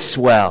 then this is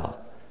swell.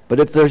 But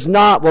if there's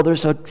not, well,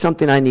 there's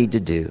something I need to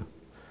do.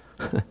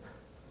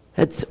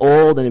 It's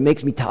old and it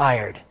makes me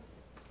tired.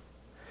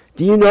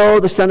 Do you know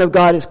the Son of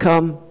God has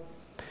come?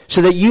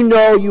 So that you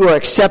know you are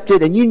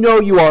accepted, and you know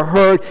you are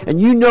heard, and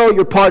you know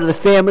you're part of the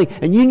family,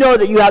 and you know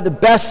that you have the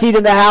best seat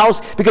in the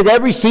house, because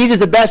every seat is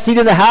the best seat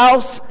in the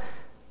house.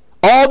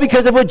 All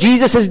because of what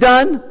Jesus has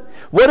done.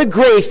 What a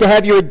grace to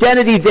have your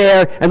identity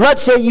there. And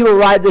let's say you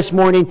arrived this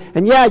morning,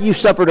 and you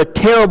suffered a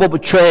terrible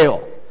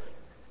betrayal.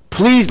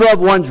 Please,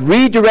 loved ones,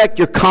 redirect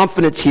your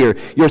confidence here,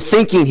 your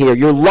thinking here,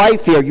 your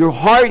life here, your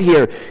heart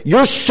here,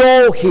 your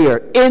soul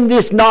here in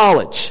this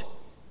knowledge.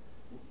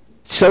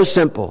 So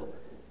simple.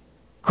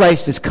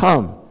 Christ has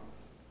come.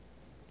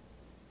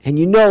 And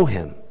you know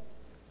him.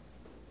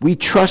 We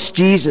trust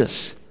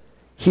Jesus.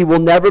 He will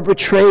never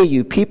betray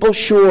you. People,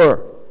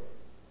 sure,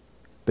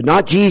 but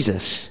not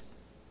Jesus.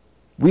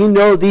 We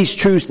know these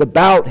truths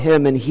about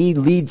him, and he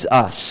leads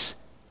us.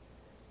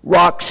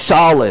 Rock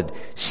solid,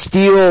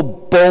 steel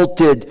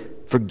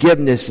bolted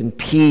forgiveness and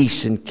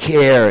peace and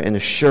care and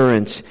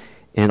assurance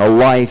and a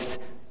life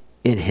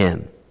in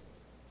Him.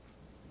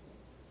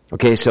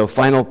 Okay, so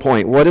final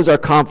point. What is our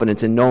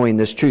confidence in knowing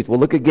this truth? Well,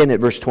 look again at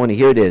verse 20.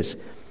 Here it is.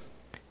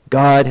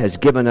 God has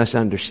given us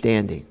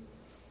understanding.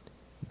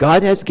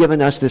 God has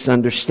given us this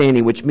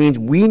understanding, which means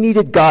we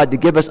needed God to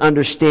give us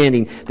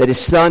understanding that His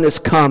Son has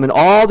come and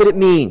all that it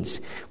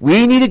means.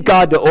 We needed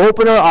God to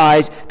open our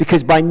eyes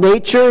because by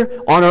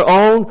nature, on our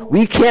own,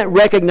 we can't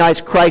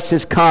recognize Christ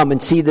has come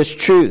and see this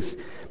truth.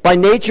 By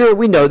nature,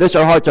 we know this.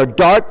 Our hearts are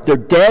dark, they're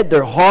dead,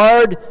 they're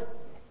hard.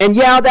 And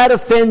yeah, that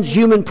offends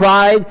human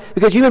pride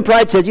because human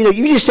pride says, you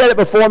just said it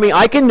before me.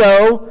 I can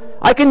know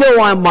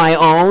I'm my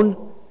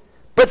own.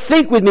 But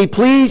think with me,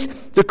 please.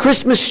 The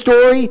Christmas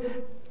story,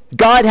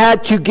 God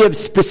had to give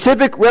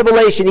specific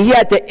revelation. He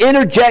had to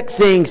interject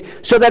things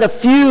so that a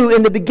few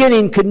in the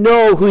beginning could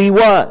know who He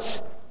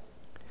was.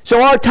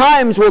 So our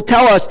times will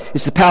tell us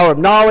it's the power of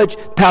knowledge,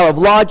 power of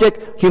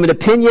logic, human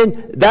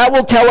opinion. That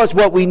will tell us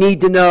what we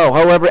need to know.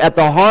 However, at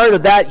the heart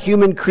of that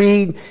human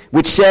creed,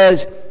 which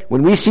says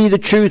when we see the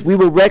truth, we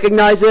will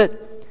recognize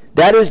it,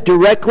 that is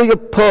directly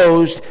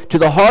opposed to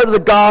the heart of the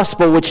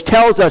gospel, which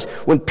tells us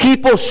when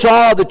people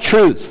saw the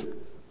truth,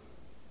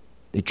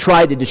 they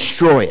tried to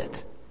destroy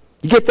it.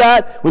 You get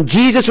that? When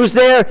Jesus was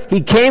there,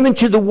 He came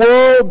into the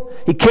world,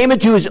 He came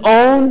into His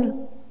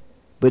own,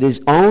 but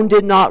His own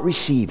did not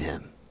receive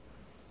Him.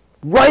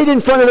 Right in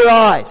front of their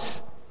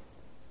eyes.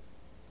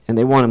 And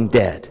they want Him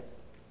dead.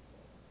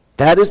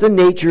 That is the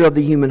nature of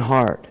the human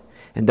heart.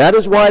 And that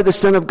is why the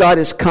Son of God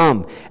has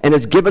come and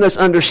has given us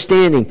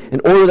understanding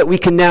in order that we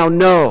can now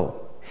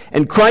know.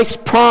 And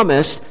Christ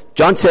promised,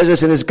 John says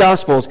this in his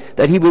Gospels,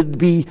 that He would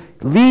be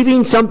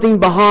leaving something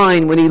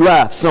behind when He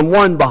left,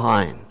 someone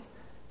behind.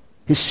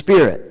 His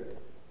Spirit.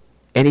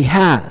 And He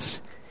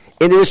has.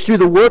 And it is through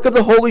the work of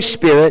the Holy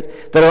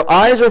Spirit that our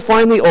eyes are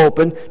finally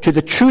open to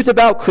the truth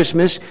about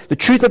Christmas, the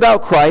truth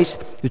about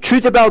Christ, the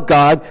truth about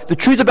God, the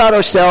truth about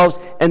ourselves,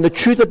 and the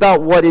truth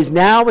about what is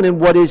now and in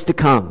what is to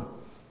come.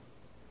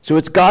 So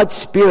it's God's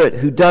Spirit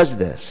who does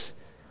this.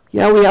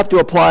 Yeah, we have to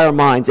apply our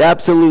minds,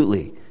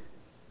 absolutely.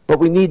 But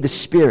we need the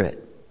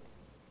Spirit.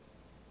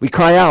 We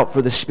cry out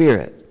for the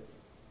Spirit.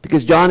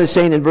 Because John is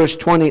saying in verse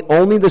 20,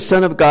 only the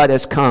Son of God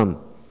has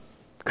come,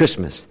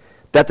 Christmas,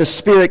 that the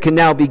Spirit can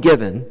now be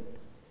given,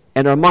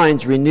 and our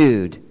minds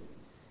renewed,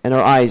 and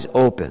our eyes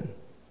open.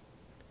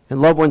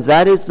 And loved ones,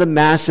 that is the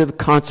massive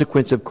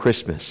consequence of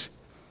Christmas.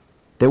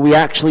 That we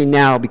actually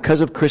now,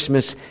 because of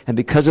Christmas and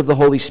because of the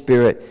Holy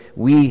Spirit,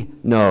 we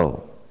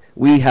know.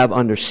 We have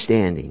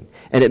understanding.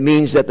 And it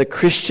means that the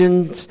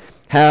Christians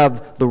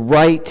have the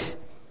right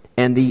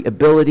and the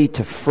ability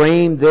to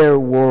frame their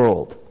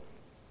world,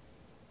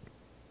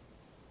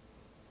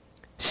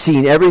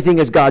 seeing everything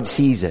as God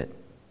sees it,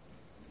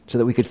 so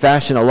that we could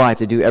fashion a life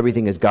to do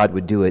everything as God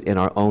would do it in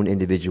our own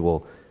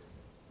individual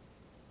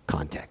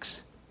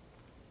context.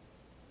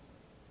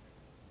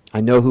 I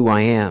know who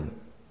I am.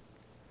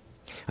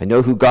 I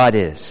know who God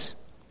is.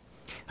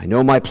 I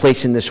know my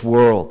place in this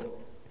world.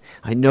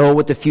 I know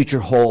what the future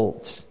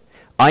holds.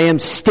 I am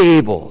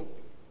stable.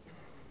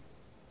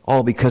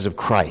 All because of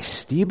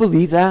Christ. Do you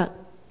believe that?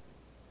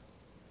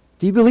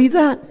 Do you believe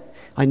that?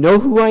 I know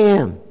who I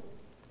am.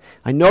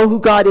 I know who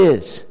God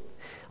is.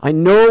 I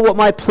know what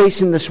my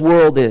place in this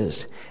world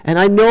is. And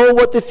I know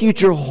what the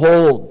future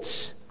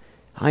holds.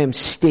 I am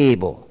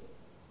stable.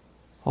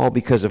 All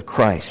because of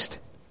Christ.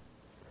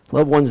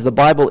 Loved ones, the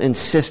Bible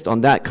insists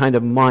on that kind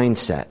of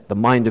mindset, the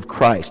mind of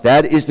Christ.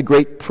 That is the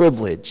great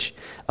privilege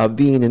of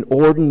being an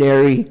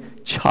ordinary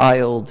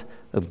child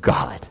of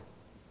God.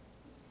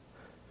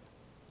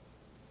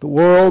 The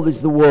world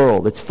is the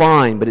world. It's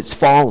fine, but it's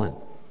fallen.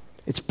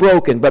 It's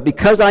broken. But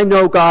because I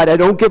know God, I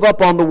don't give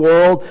up on the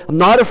world. I'm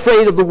not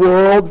afraid of the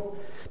world.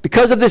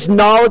 Because of this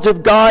knowledge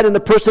of God and the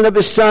person of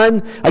His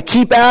Son, I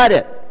keep at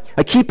it.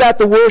 I keep at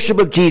the worship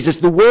of Jesus,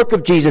 the work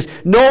of Jesus,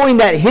 knowing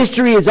that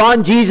history is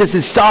on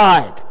Jesus'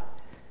 side.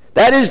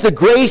 That is the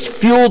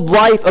grace-fueled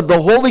life of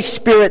the Holy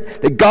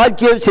Spirit that God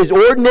gives His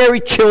ordinary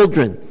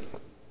children.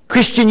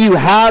 Christian, you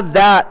have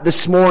that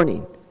this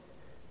morning.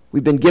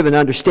 We've been given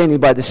understanding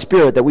by the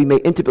Spirit that we may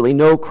intimately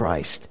know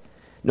Christ,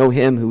 know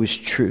Him who is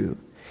true.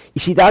 You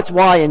see, that's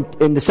why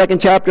in the second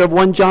chapter of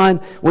 1 John,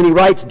 when he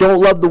writes,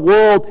 don't love the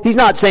world, he's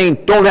not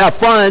saying, don't have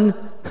fun.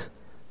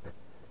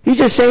 He's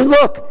just saying,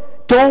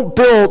 look, don't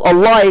build a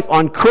life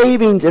on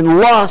cravings and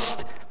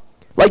lust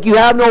like you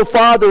have no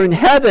Father in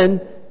heaven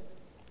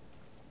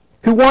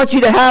who wants you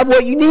to have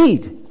what you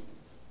need.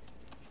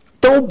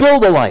 Don't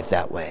build a life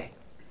that way.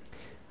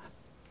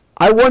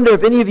 I wonder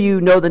if any of you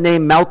know the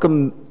name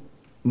Malcolm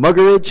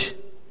Muggeridge.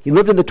 He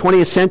lived in the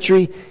 20th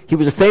century. He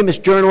was a famous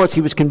journalist. He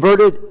was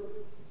converted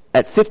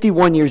at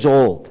 51 years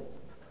old.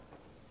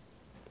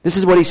 This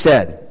is what he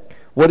said.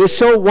 What is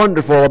so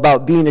wonderful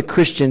about being a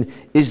Christian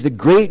is the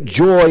great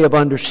joy of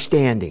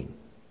understanding.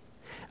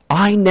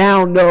 I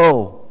now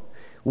know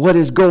what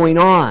is going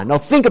on. Now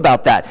think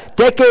about that.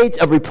 Decades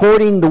of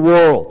reporting the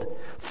world.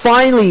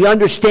 Finally, he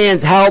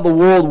understands how the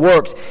world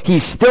works.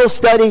 He's still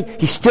studying,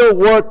 he still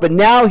worked, but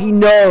now he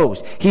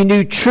knows. He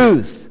knew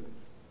truth.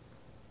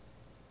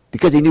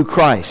 Because he knew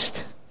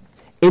Christ.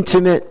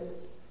 Intimate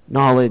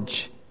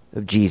knowledge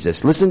of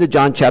Jesus. Listen to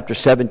John chapter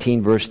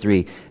 17, verse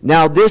 3.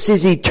 Now this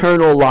is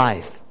eternal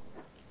life,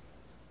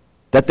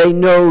 that they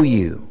know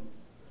you,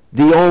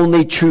 the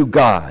only true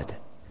God,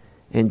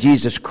 and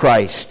Jesus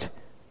Christ,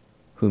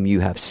 whom you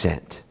have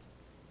sent.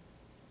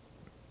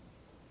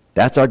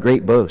 That's our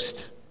great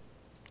boast.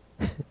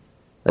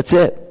 That's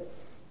it.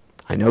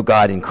 I know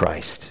God in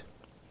Christ.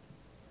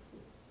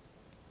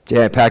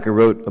 J.I. Packer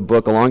wrote a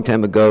book a long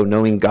time ago,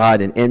 Knowing God,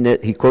 and in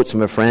it he quotes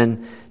from a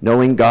friend,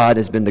 knowing God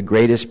has been the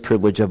greatest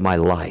privilege of my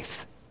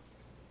life.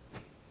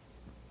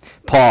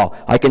 Paul,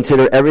 I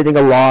consider everything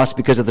a loss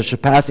because of the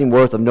surpassing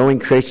worth of knowing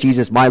Christ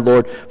Jesus my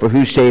Lord, for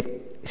whose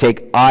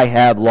sake I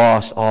have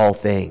lost all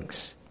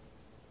things.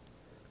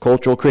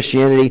 Cultural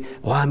Christianity,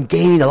 well, I'm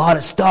gaining a lot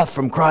of stuff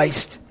from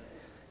Christ.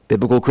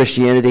 Biblical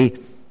Christianity,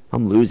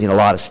 I'm losing a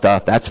lot of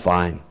stuff. That's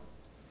fine,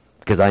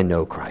 because I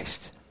know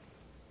Christ.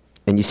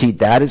 And you see,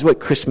 that is what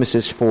Christmas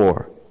is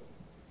for,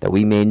 that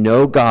we may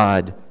know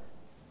God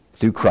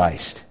through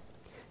Christ.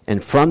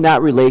 And from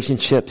that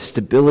relationship,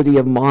 stability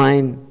of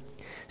mind,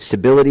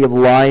 stability of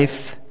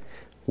life,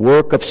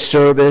 work of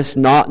service,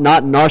 not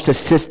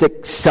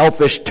narcissistic,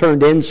 selfish,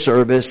 turned-in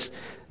service.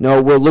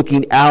 No, we're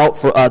looking out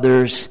for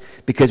others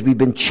because we've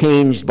been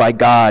changed by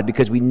God,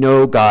 because we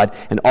know God.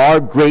 And our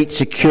great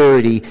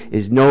security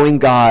is knowing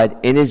God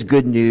in his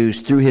good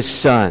news through his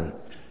Son.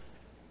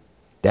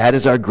 That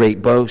is our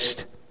great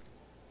boast.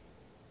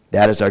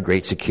 That is our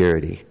great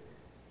security.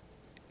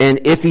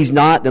 And if he's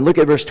not, then look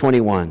at verse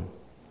 21.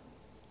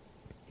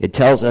 It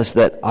tells us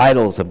that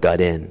idols have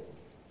got in.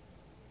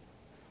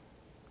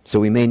 So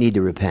we may need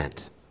to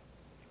repent.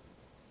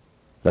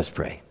 Let's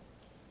pray.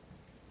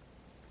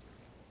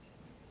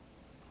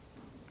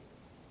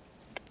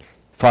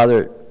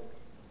 Father,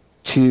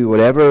 to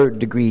whatever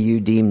degree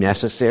you deem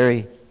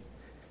necessary,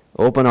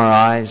 open our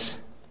eyes,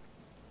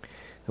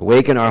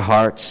 awaken our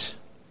hearts,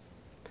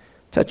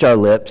 touch our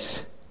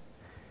lips,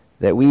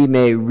 that we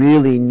may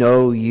really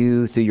know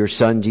you through your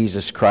Son,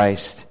 Jesus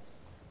Christ,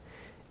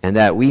 and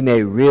that we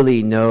may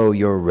really know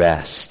your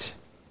rest,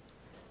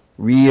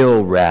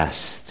 real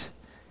rest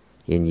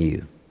in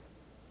you.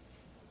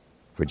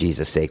 For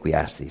Jesus' sake, we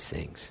ask these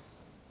things.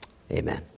 Amen.